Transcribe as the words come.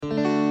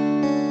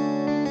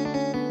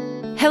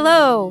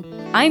Hello,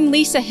 I'm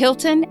Lisa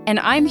Hilton, and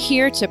I'm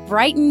here to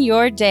brighten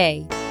your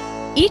day.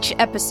 Each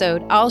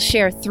episode, I'll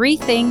share 3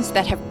 things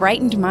that have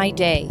brightened my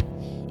day.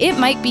 It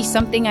might be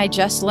something I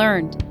just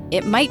learned.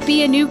 It might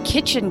be a new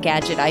kitchen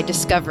gadget I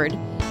discovered.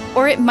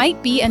 Or it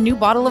might be a new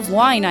bottle of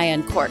wine I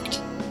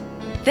uncorked.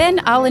 Then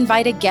I'll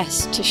invite a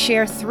guest to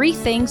share 3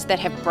 things that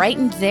have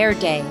brightened their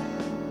day.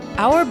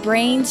 Our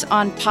brains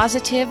on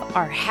Positive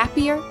are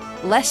happier,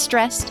 less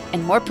stressed,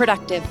 and more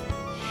productive.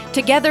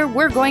 Together,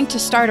 we're going to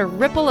start a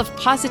ripple of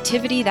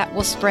positivity that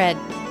will spread.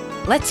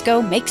 Let's go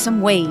make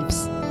some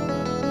waves.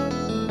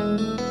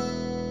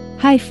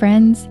 Hi,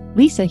 friends.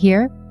 Lisa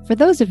here. For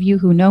those of you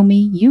who know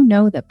me, you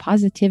know that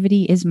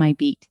positivity is my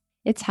beat.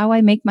 It's how I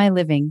make my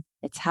living.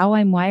 It's how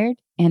I'm wired,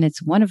 and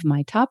it's one of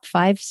my top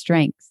 5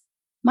 strengths.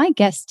 My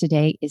guest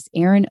today is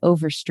Erin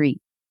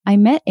Overstreet. I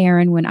met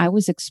Erin when I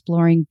was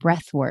exploring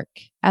breath work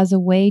as a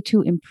way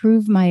to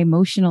improve my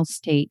emotional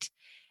state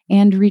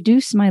and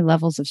reduce my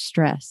levels of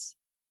stress.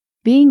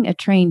 Being a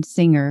trained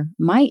singer,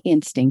 my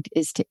instinct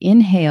is to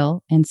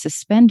inhale and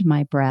suspend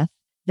my breath,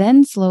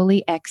 then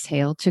slowly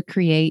exhale to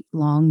create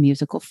long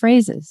musical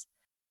phrases.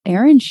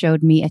 Erin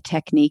showed me a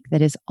technique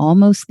that is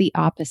almost the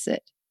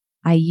opposite.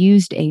 I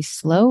used a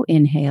slow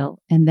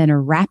inhale and then a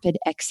rapid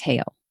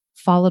exhale,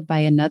 followed by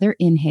another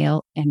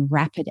inhale and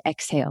rapid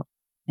exhale,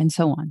 and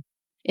so on.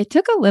 It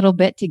took a little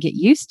bit to get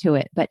used to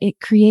it, but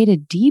it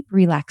created deep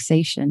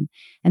relaxation,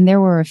 and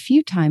there were a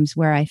few times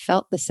where I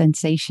felt the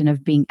sensation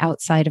of being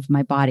outside of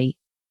my body.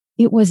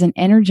 It was an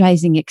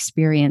energizing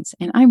experience,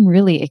 and I'm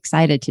really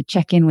excited to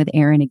check in with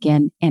Erin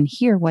again and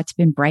hear what's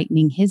been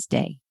brightening his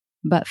day.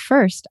 But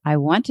first, I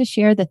want to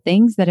share the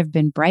things that have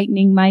been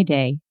brightening my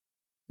day.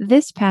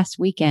 This past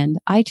weekend,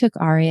 I took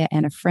Aria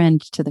and a friend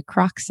to the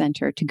Kroc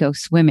Center to go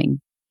swimming.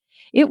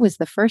 It was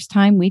the first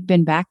time we'd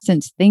been back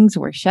since things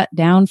were shut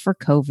down for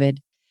COVID.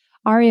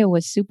 Aria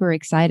was super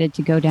excited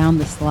to go down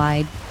the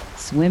slide,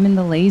 swim in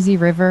the lazy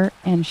river,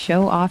 and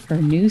show off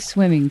her new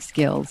swimming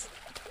skills.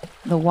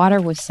 The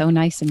water was so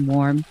nice and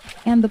warm,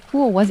 and the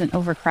pool wasn't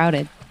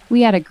overcrowded.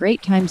 We had a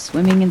great time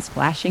swimming and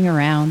splashing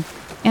around.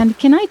 And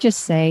can I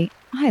just say,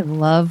 I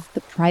love the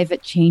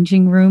private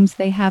changing rooms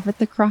they have at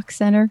the Kroc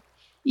Center.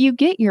 You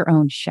get your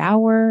own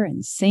shower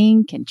and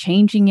sink and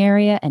changing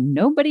area, and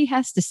nobody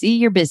has to see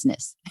your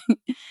business.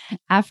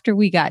 After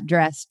we got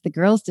dressed, the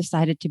girls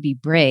decided to be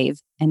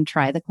brave and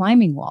try the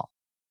climbing wall.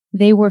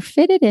 They were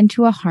fitted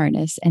into a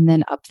harness, and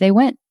then up they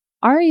went.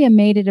 Aria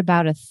made it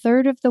about a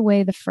third of the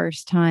way the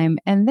first time,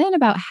 and then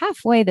about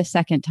halfway the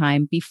second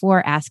time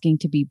before asking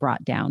to be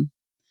brought down.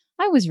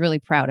 I was really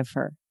proud of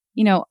her.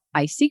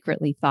 I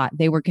secretly thought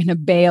they were going to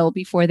bail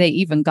before they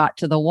even got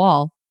to the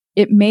wall.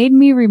 It made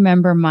me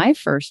remember my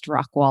first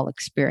rock wall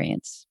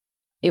experience.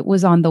 It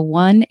was on the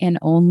one and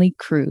only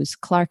cruise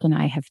Clark and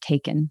I have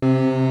taken.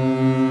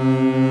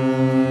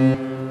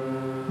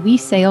 We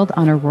sailed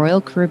on a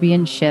Royal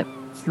Caribbean ship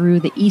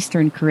through the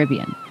Eastern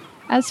Caribbean.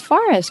 As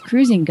far as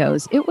cruising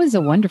goes, it was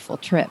a wonderful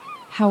trip.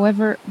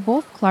 However,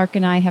 both Clark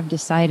and I have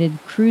decided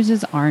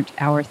cruises aren't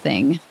our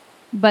thing.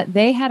 But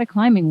they had a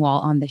climbing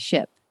wall on the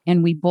ship,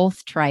 and we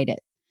both tried it.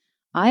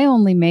 I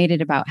only made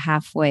it about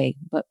halfway,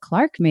 but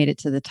Clark made it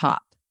to the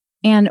top.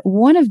 And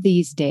one of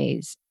these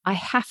days, I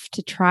have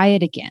to try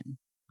it again.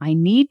 I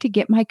need to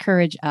get my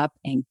courage up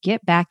and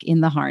get back in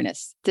the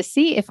harness to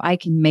see if I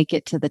can make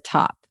it to the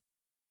top.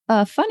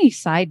 A funny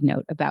side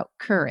note about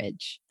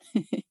courage.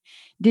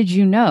 Did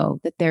you know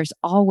that there's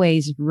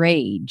always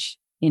rage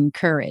in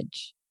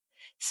courage?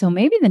 So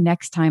maybe the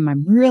next time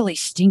I'm really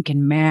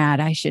stinking mad,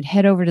 I should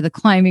head over to the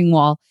climbing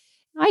wall.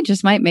 I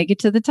just might make it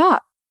to the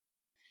top.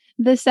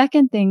 The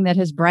second thing that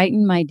has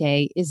brightened my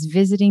day is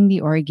visiting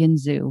the Oregon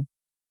Zoo.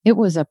 It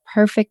was a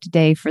perfect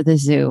day for the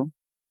zoo.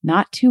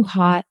 Not too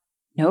hot,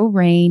 no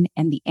rain,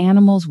 and the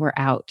animals were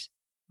out.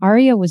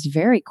 Aria was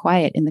very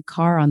quiet in the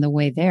car on the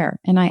way there,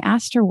 and I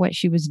asked her what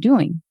she was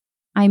doing.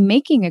 I'm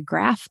making a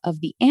graph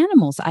of the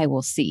animals I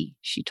will see,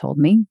 she told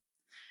me.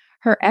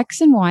 Her X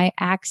and Y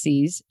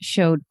axes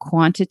showed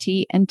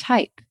quantity and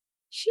type.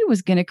 She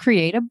was going to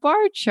create a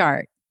bar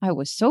chart. I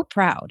was so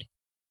proud.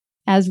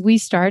 As we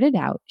started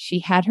out, she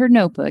had her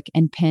notebook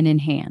and pen in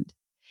hand.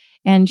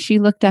 And she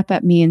looked up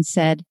at me and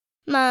said,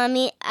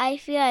 Mommy, I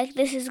feel like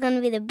this is going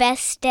to be the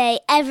best day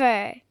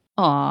ever.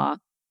 Aw,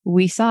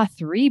 we saw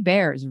 3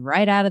 bears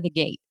right out of the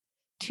gate,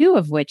 2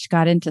 of which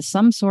got into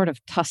some sort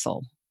of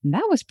tussle. And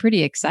that was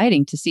pretty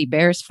exciting to see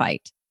bears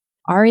fight.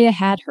 Aria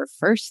had her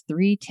first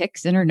 3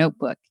 ticks in her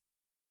notebook.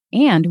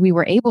 And we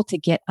were able to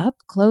get up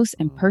close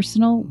and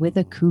personal with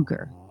a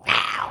cougar.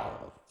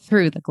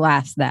 Through the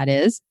glass, that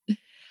is.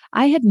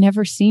 I had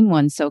never seen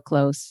one so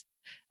close.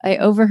 I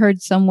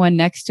overheard someone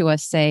next to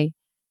us say,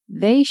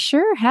 "They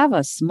sure have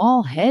a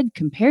small head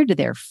compared to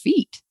their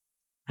feet.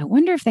 I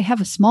wonder if they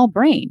have a small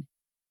brain."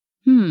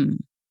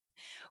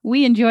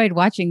 We enjoyed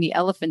watching the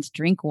elephants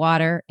drink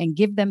water and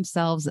give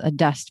themselves a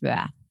dust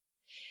bath.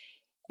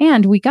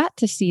 And we got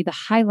to see the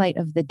highlight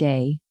of the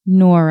day,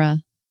 Nora,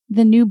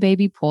 the new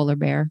baby polar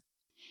bear.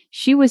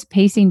 She was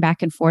pacing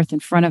back and forth in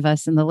front of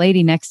us, and the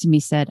lady next to me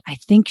said, "I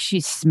think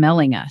she's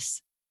smelling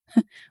us."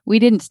 We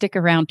didn't stick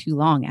around too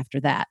long after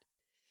that.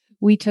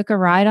 We took a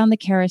ride on the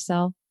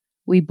carousel.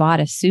 We bought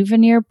a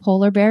souvenir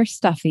polar bear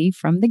stuffy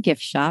from the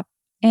gift shop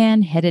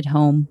and headed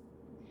home.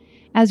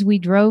 As we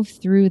drove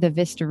through the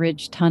Vista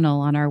Ridge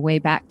Tunnel on our way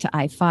back to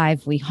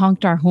I-5, we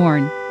honked our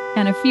horn,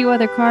 and a few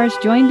other cars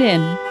joined in.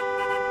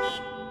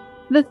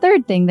 The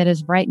third thing that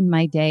has brightened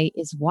my day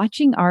is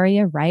watching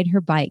Aria ride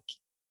her bike.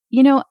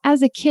 You know,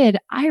 as a kid,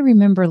 I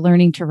remember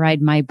learning to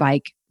ride my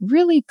bike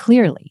really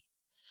clearly.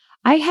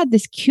 I had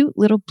this cute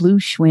little blue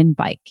Schwinn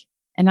bike,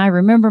 and I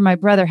remember my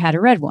brother had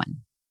a red one.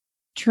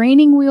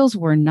 Training wheels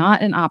were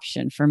not an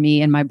option for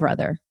me and my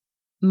brother.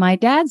 My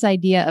dad's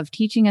idea of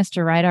teaching us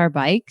to ride our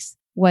bikes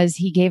was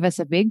he gave us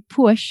a big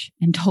push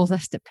and told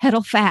us to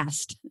pedal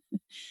fast.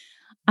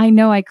 I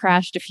know I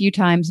crashed a few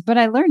times, but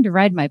I learned to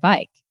ride my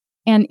bike.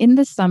 And in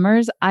the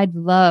summers, I'd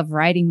love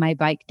riding my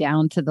bike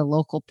down to the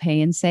local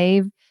Pay and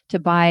Save to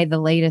buy the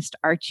latest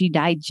Archie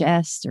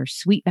Digest or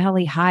Sweet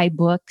Valley High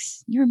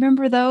books. You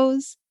remember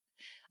those?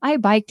 I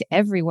biked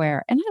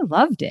everywhere and I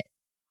loved it.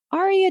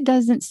 Aria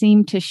doesn't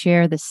seem to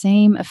share the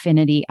same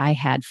affinity I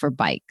had for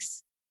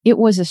bikes. It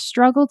was a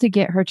struggle to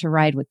get her to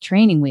ride with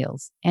training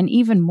wheels, and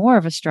even more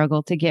of a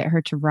struggle to get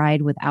her to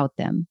ride without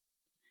them.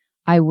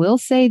 I will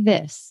say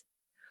this: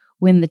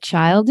 when the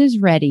child is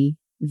ready,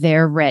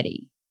 they're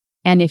ready.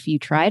 And if you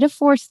try to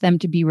force them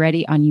to be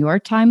ready on your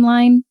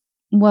timeline,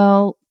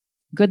 well,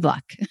 good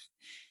luck.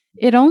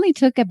 It only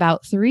took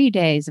about 3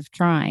 days of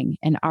trying,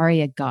 and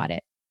Aria got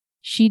it.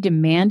 She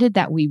demanded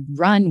that we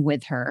run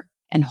with her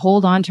and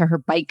hold on to her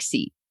bike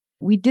seat.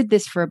 We did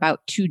this for about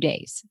 2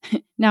 days.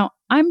 Now,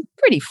 I'm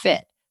pretty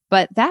fit,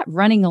 but that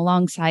running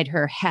alongside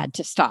her had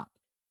to stop.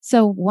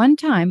 So one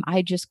time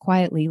I just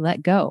quietly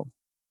let go,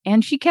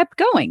 and she kept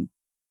going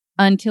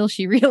until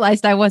she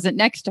realized I wasn't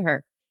next to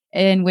her,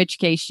 in which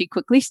case she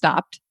quickly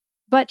stopped,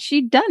 but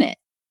she'd done it.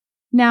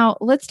 Now,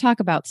 let's talk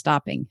about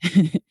stopping.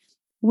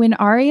 When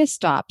Aria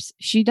stops,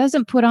 she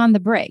doesn't put on the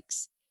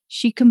brakes.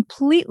 She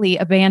completely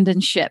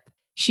abandons ship.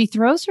 She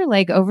throws her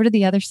leg over to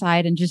the other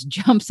side and just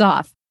jumps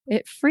off.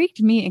 It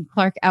freaked me and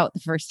Clark out the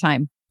first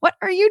time. What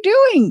are you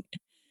doing?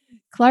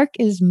 Clark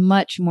is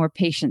much more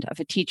patient of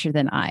a teacher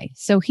than I,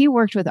 so he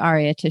worked with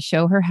Aria to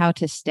show her how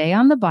to stay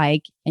on the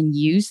bike and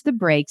use the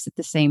brakes at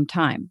the same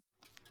time.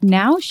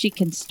 Now she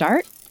can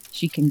start,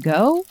 she can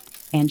go,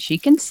 and she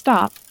can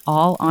stop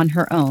all on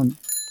her own.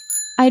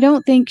 I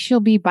don't think she'll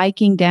be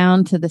biking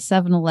down to the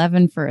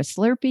 7-Eleven for a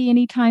Slurpee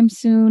anytime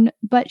soon,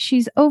 but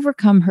she's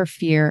overcome her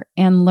fear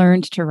and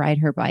learned to ride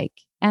her bike,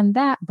 and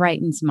that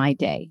brightens my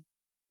day.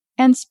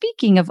 And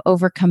speaking of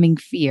overcoming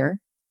fear,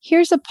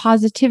 here's a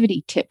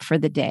positivity tip for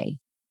the day.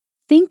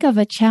 Think of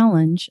a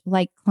challenge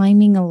like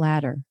climbing a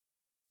ladder.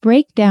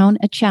 Break down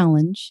a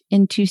challenge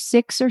into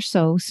 6 or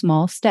so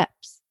small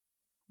steps.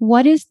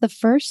 What is the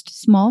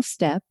first small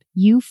step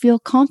you feel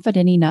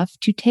confident enough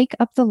to take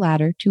up the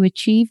ladder to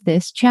achieve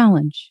this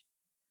challenge?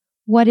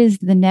 What is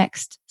the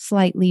next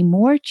slightly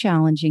more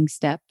challenging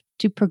step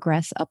to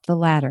progress up the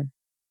ladder?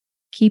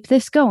 Keep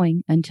this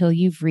going until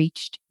you've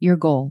reached your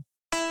goal.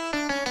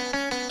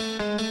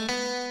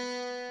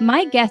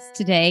 My guest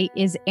today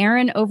is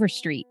Aaron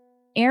Overstreet.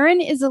 Aaron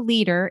is a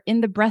leader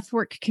in the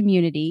breathwork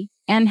community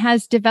and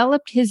has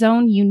developed his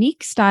own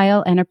unique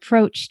style and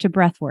approach to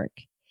breathwork.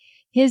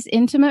 His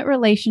intimate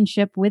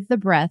relationship with the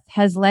breath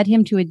has led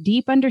him to a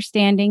deep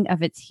understanding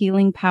of its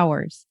healing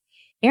powers.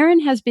 Aaron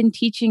has been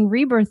teaching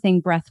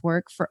rebirthing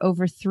breathwork for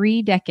over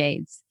 3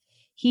 decades.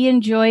 He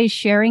enjoys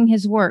sharing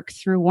his work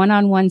through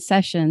one-on-one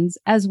sessions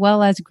as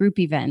well as group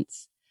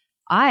events.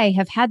 I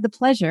have had the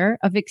pleasure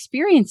of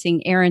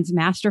experiencing Aaron's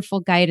masterful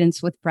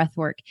guidance with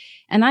breathwork,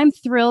 and I'm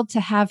thrilled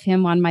to have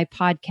him on my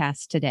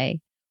podcast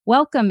today.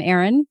 Welcome,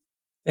 Aaron.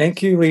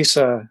 Thank you,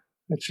 Lisa.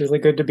 It's really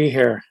good to be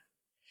here.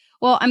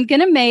 Well, I'm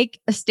going to make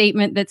a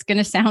statement that's going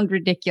to sound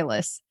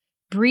ridiculous.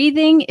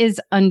 Breathing is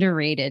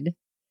underrated.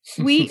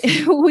 We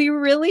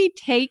really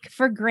take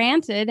for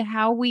granted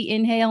how we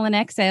inhale and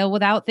exhale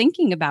without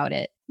thinking about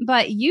it.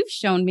 But you've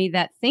shown me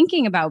that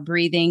thinking about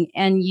breathing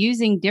and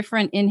using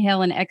different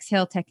inhale and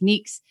exhale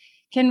techniques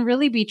can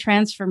really be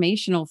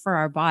transformational for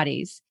our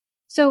bodies.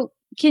 So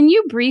can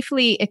you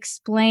briefly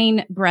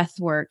explain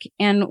breathwork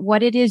and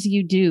what it is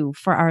you do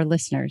for our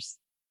listeners?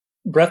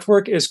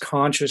 Breathwork is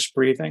conscious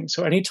breathing.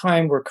 So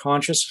anytime we're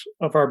conscious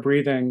of our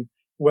breathing,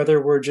 whether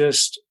we're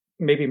just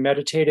maybe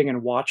meditating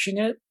and watching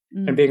it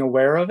and being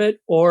aware of it,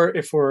 or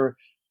if we're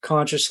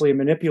consciously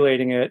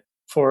manipulating it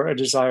for a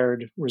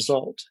desired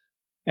result.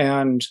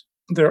 And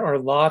there are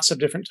lots of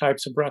different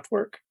types of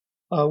breathwork.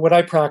 What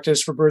I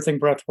practice for birthing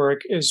breathwork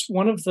is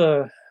one of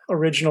the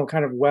original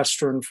kind of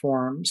Western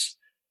forms.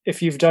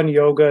 If you've done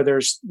yoga,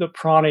 there's the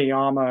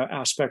pranayama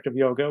aspect of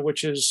yoga,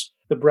 which is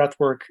the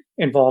breathwork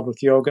involved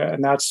with yoga,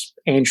 and that's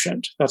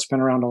ancient. That's been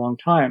around a long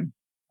time.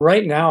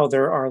 Right now,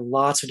 there are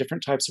lots of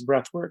different types of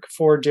breathwork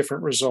for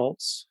different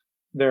results.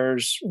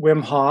 There's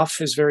Wim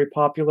Hof is very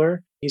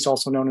popular. He's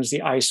also known as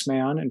the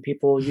Iceman, and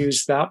people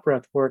use that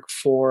breathwork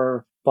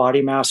for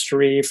body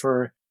mastery,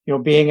 for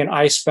being in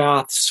ice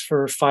baths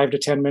for 5 to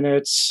 10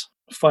 minutes,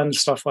 fun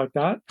stuff like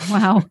that.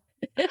 Wow.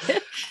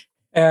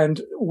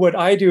 And what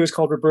I do is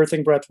called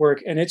rebirthing breath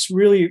work. And it's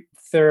really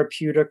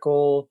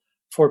therapeutical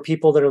for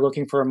people that are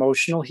looking for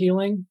emotional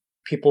healing,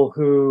 people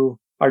who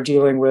are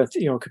dealing with,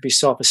 it could be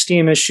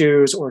self-esteem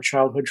issues or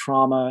childhood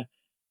trauma.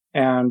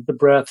 And the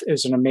breath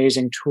is an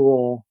amazing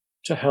tool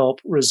to help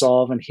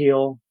resolve and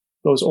heal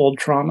those old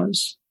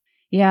traumas.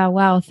 Yeah,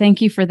 wow.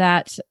 Thank you for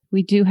that.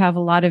 We do have a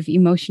lot of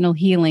emotional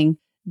healing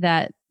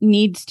that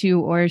needs to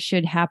or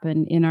should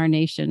happen in our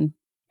nation.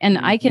 And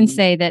I can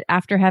say that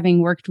after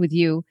having worked with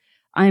you,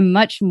 I'm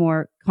much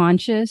more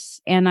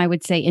conscious and I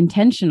would say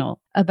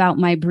intentional about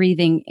my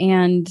breathing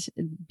and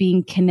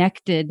being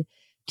connected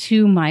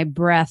to my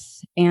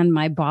breath and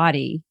my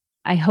body.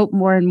 I hope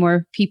more and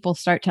more people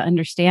start to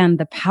understand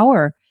the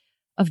power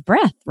of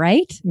breath,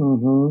 right?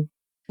 Mm-hmm.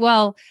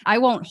 Well, I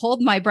won't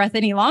hold my breath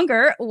any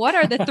longer. What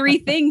are the 3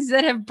 things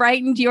that have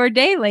brightened your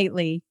day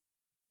lately?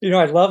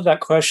 I love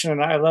that question,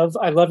 and I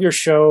love your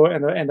show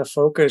and the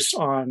focus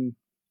on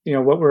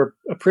what we're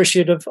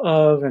appreciative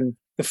of. And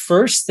the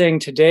first thing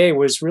today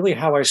was really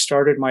how I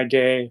started my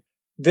day.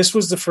 This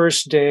was the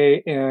first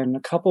day in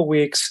a couple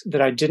weeks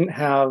that I didn't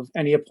have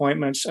any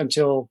appointments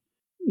until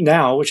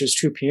now, which is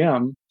 2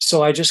 p.m.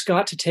 So I just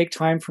got to take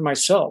time for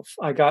myself.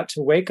 I got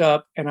to wake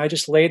up and I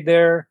just laid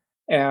there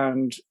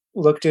and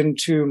looked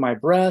into my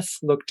breath,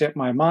 looked at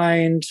my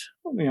mind,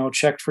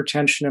 checked for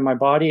tension in my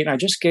body. And I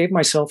just gave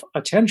myself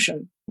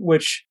attention,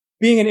 which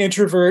being an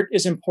introvert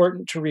is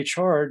important to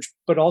recharge.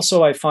 But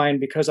also I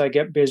find because I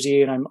get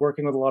busy and I'm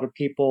working with a lot of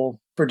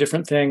people for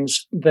different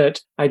things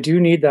that I do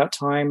need that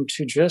time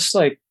to just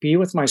be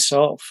with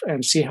myself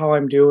and see how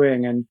I'm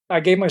doing. And I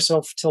gave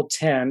myself till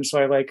 10.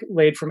 So I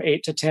laid from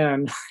 8 to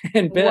 10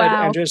 in bed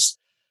and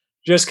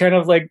just kind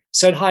of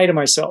said hi to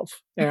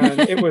myself. And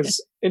it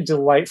was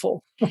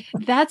delightful.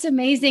 That's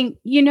amazing.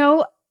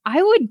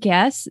 I would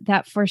guess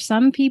that for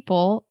some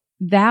people,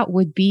 that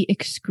would be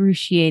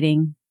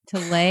excruciating to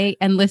lay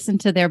and listen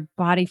to their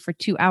body for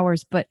 2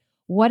 hours. But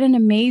what an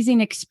amazing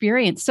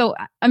experience. So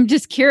I'm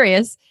just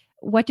curious,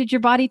 what did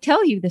your body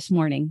tell you this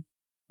morning?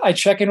 I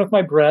check in with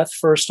my breath,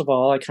 first of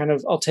all.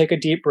 I'll take a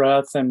deep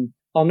breath and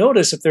I'll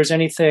notice if there's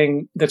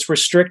anything that's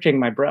restricting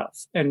my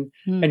breath. And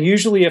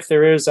usually if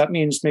there is, that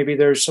means maybe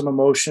there's some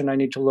emotion I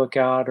need to look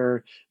at,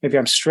 or maybe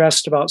I'm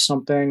stressed about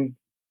something.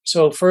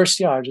 So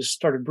first, I just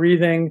started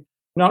breathing,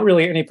 not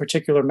really any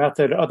particular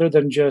method other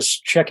than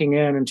just checking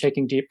in and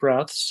taking deep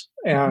breaths.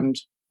 And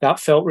that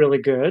felt really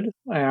good.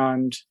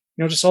 And,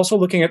 just also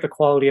looking at the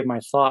quality of my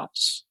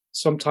thoughts.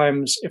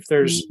 Sometimes if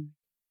there's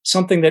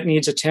something that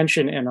needs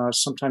attention in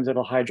us, sometimes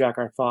it'll hijack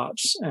our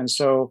thoughts. And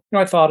so,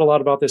 I thought a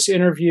lot about this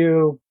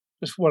interview,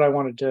 just what I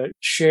wanted to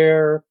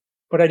share,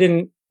 but I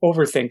didn't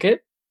overthink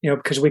it,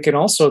 because we can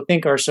also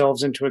think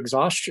ourselves into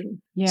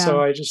exhaustion. Yeah.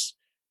 So I just,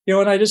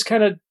 and I just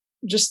kind of,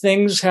 just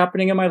things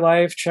happening in my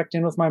life, checked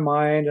in with my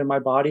mind and my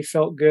body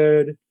felt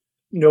good,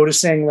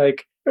 noticing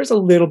there's a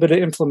little bit of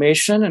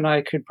inflammation and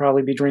I could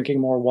probably be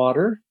drinking more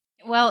water.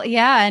 Well,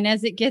 yeah. And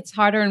as it gets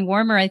hotter and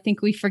warmer, I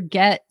think we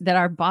forget that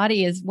our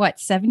body is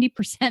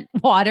 70%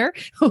 water.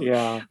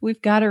 Yeah.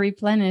 We've got to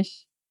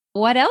replenish.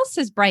 What else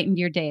has brightened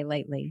your day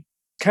lately?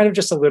 Kind of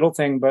just a little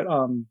thing, but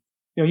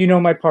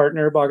my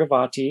partner,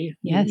 Bhagavati.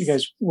 Yes. You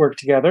guys work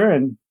together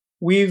and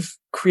we've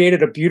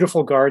created a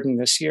beautiful garden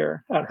this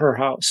year at her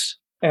house.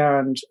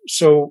 And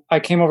so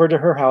I came over to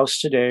her house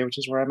today, which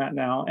is where I'm at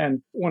now.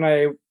 And when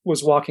I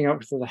was walking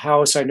out to the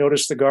house, I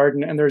noticed the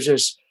garden and there's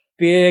this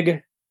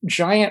big,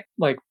 giant,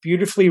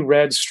 beautifully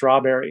red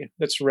strawberry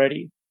that's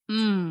ready.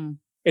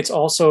 It's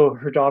also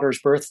her daughter's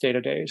birthday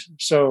today.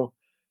 So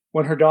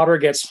when her daughter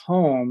gets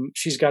home,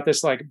 she's got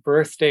this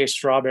birthday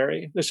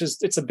strawberry.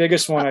 It's the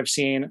biggest one I've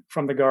seen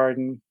from the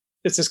garden.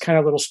 It's this kind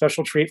of little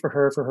special treat for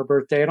her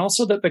birthday. And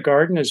also that the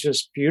garden is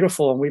just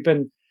beautiful.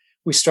 And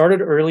we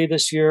started early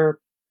this year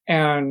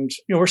and,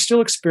 we're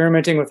still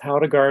experimenting with how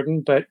to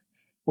garden, but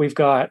we've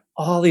got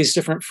all these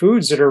different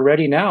foods that are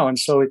ready now. And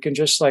so we can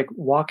just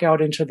walk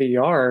out into the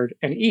yard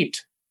and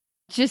eat.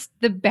 Just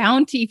the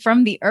bounty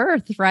from the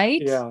earth,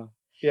 right? Yeah.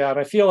 Yeah. And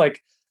I feel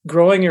like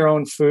growing your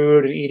own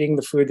food and eating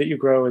the food that you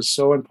grow is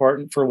so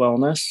important for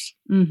wellness,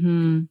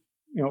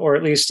 or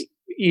at least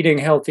eating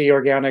healthy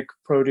organic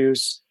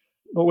produce.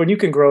 But when you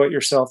can grow it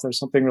yourself, there's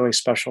something really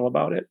special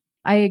about it.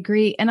 I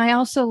agree. And I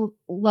also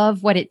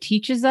love what it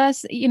teaches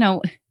us. You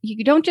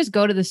don't just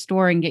go to the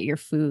store and get your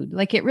food.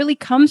 It really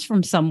comes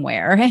from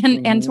somewhere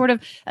and sort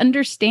of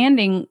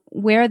understanding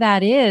where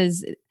that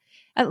is.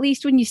 At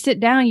least when you sit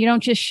down, you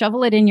don't just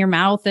shovel it in your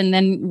mouth and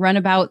then run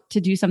about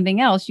to do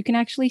something else. You can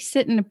actually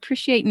sit and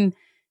appreciate and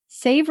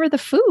savor the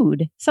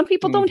food. Some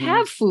people don't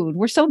have food.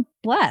 We're so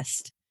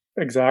blessed.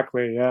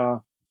 Exactly. Yeah.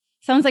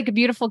 Sounds like a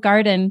beautiful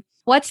garden.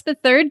 What's the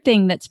third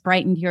thing that's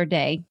brightened your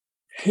day?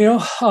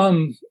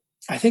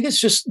 I think it's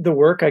just the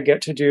work I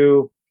get to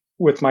do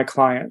with my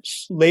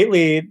clients.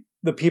 Lately,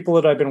 the people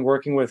that I've been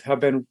working with have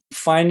been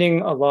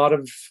finding a lot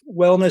of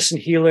wellness and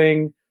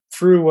healing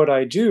through what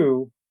I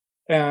do.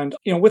 And,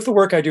 with the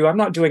work I do, I'm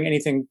not doing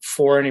anything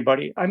for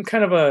anybody. I'm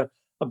kind of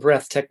a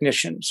breath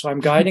technician. So I'm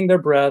guiding their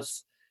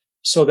breath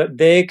so that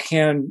they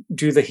can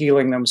do the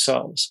healing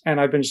themselves. And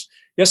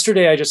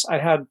yesterday, I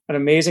had an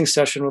amazing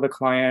session with a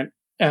client,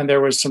 and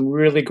there was some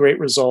really great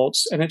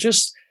results. And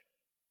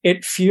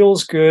it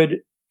feels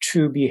good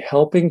to be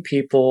helping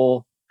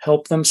people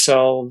help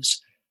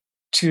themselves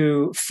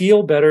to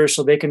feel better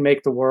so they can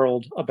make the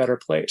world a better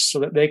place, so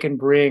that they can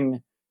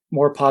bring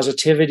more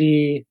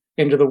positivity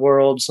into the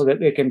world, so that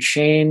they can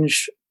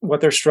change what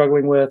they're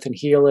struggling with and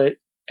heal it.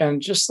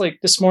 And just like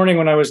this morning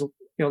when I was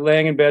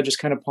laying in bed, just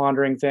kind of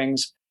pondering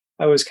things,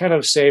 I was kind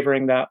of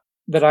savoring that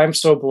I'm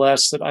so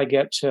blessed that I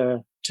get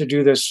to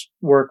do this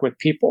work with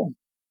people,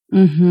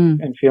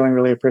 and feeling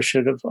really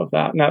appreciative of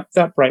that. And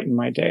that brightened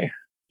my day.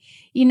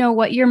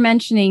 What you're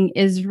mentioning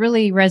is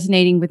really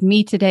resonating with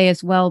me today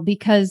as well,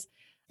 because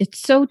it's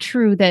so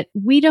true that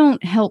we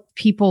don't help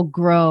people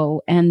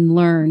grow and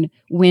learn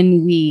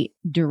when we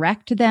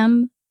direct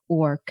them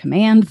or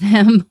command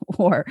them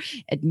or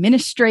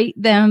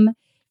administrate them.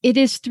 It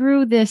is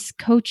through this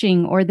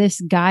coaching or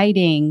this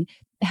guiding,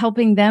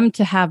 helping them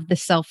to have the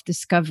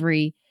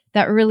self-discovery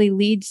that really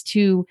leads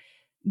to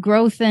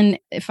growth and,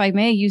 if I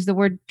may use the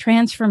word,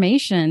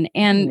 transformation.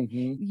 And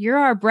you're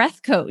our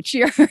breath coach.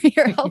 You're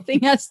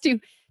helping us to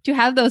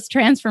have those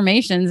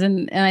transformations.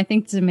 And I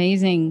think it's an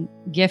amazing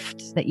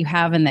gift that you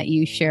have and that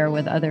you share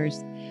with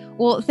others.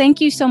 Well, thank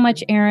you so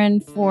much,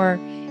 Aaron, for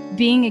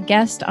being a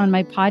guest on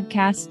my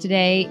podcast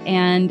today.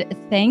 And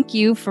thank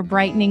you for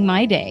brightening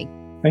my day.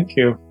 Thank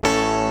you.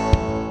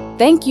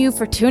 Thank you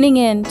for tuning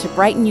in to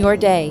Brighten Your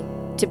Day.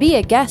 To be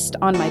a guest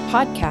on my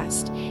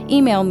podcast,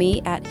 email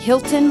me at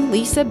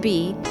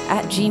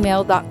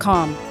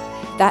hiltonlisab@gmail.com.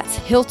 That's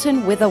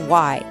Hilton with a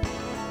Y.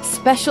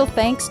 Special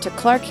thanks to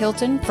Clark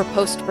Hilton for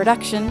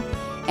post-production,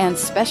 and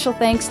special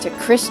thanks to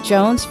Chris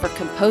Jones for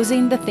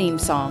composing the theme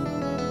song.